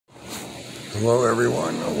Hello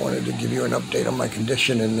everyone, I wanted to give you an update on my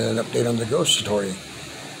condition and an update on the ghost story.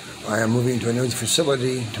 I am moving to a new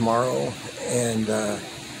facility tomorrow, and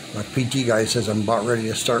my PT guy says I'm about ready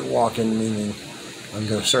to start walking, meaning I'm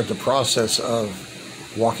going to start the process of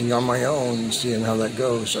walking on my own, seeing how that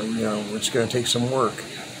goes. So, it's going to take some work.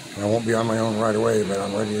 I won't be on my own right away, but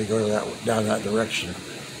I'm ready to go down that direction.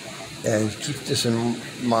 And keep this in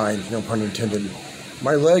mind, no pun intended,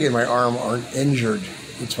 my leg and my arm aren't injured.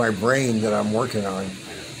 It's my brain that I'm working on,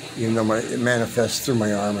 even though it manifests through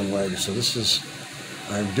my arm and leg. So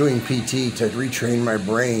I'm doing PT to retrain my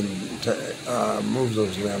brain to move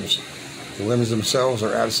those limbs. The limbs themselves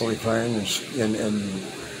are absolutely fine and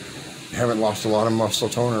haven't lost a lot of muscle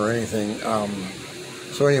tone or anything.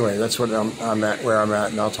 So anyway, that's what I'm at, where I'm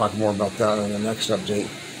at, and I'll talk more about that in the next update.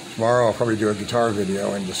 Tomorrow I'll probably do a guitar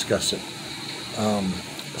video and discuss it.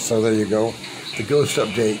 So there you go. The ghost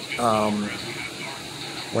update.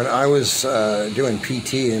 When I was doing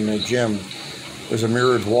PT in the gym, there's a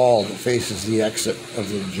mirrored wall that faces the exit of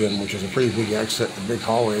the gym, which is a pretty big exit, a big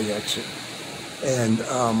hallway exit. And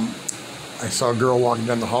I saw a girl walking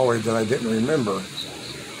down the hallway that I didn't remember.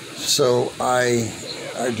 So I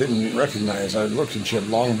didn't recognize. I looked, and she had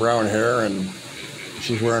long brown hair, and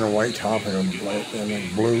she's wearing a white top and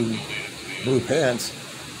blue pants.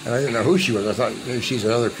 And I didn't know who she was. I thought maybe she's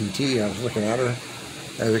another PT. I was looking at her.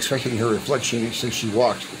 I was expecting her reflection since she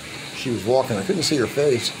walked. She was walking. I couldn't see her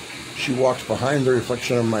face. She walked behind the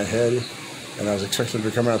reflection of my head, and I was expecting her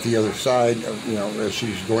to come out the other side, as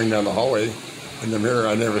she was going down the hallway. In the mirror,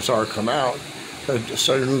 I never saw her come out. So I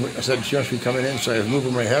started moving. I said, she must be coming in, so I was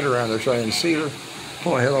moving my head around to try and see her.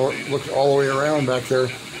 Pulled my head, looked all the way around back there.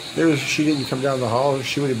 She didn't come down the hall.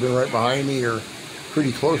 She would have been right behind me or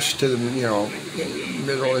pretty close to the,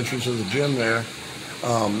 middle entrance of the gym there.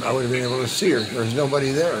 I would have been able to see her. There was nobody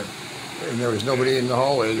there. And there was nobody in the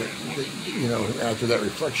hallway that after that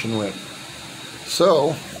reflection went.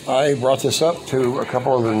 So I brought this up to a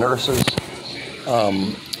couple of the nurses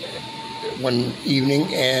one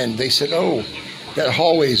evening, and they said, "Oh, that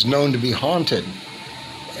hallway is known to be haunted."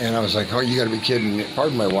 And I was like, "Oh, you got to be kidding me."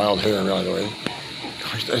 Pardon my wild hair, by the way.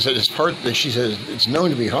 I said, she says, "It's known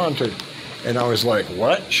to be haunted." And I was like,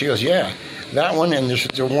 "What?" She goes, "Yeah, that one, and there's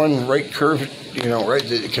the one right curved, right,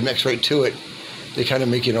 that it connects right to it. They kind of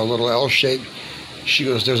make a little L shape." She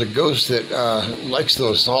goes, "There's a ghost that likes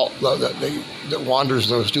those that wanders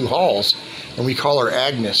those two halls, and we call her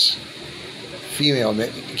Agnes, female.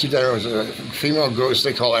 Keep that as a female ghost.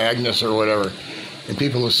 They call Agnes or whatever. And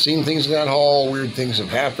people have seen things in that hall. Weird things have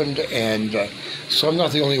happened, and so I'm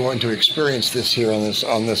not the only one to experience this here on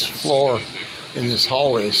this floor in this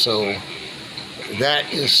hallway. So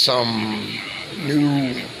that is some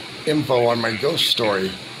new info on my ghost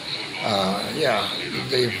story.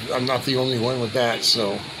 I'm not the only one with that,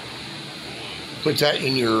 so put that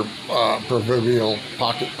in your proverbial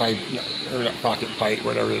pocket pipe, or not pocket pipe,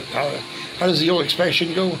 whatever. How does the old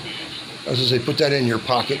expression go? I was going to say, put that in your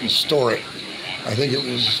pocket and store it. I think it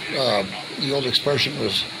was, the old expression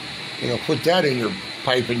was, put that in your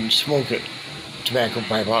pipe and smoke it. Tobacco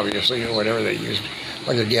pipe, obviously, or whatever they used.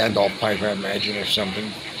 Like a Gandalf pipe, I imagine, or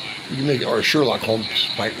something. You can make it, or a Sherlock Holmes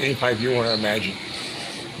pipe, any pipe you want to imagine.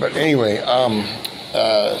 But anyway,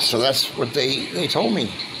 so that's what they told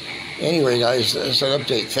me. Anyway, guys, that's an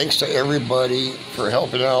update. Thanks to everybody for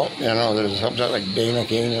helping out. There's helped out like Dana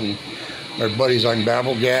Kane and my buddies on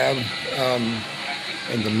Babblegab,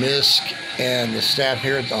 and the MISC, and the staff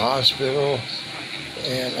here at the hospital.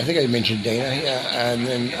 And I think I mentioned Dana, yeah. And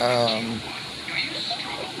then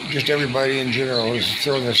just everybody in general who's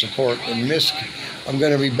throwing their support. And MISC, I'm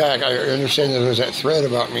going to be back. I understand that there's that thread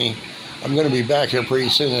about me. I'm going to be back here pretty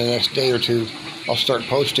soon in the next day or two. I'll start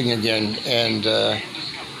posting again and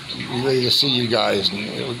be ready to see you guys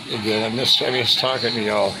again. I miss talking to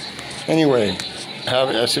y'all. Anyway, have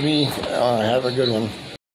a good one.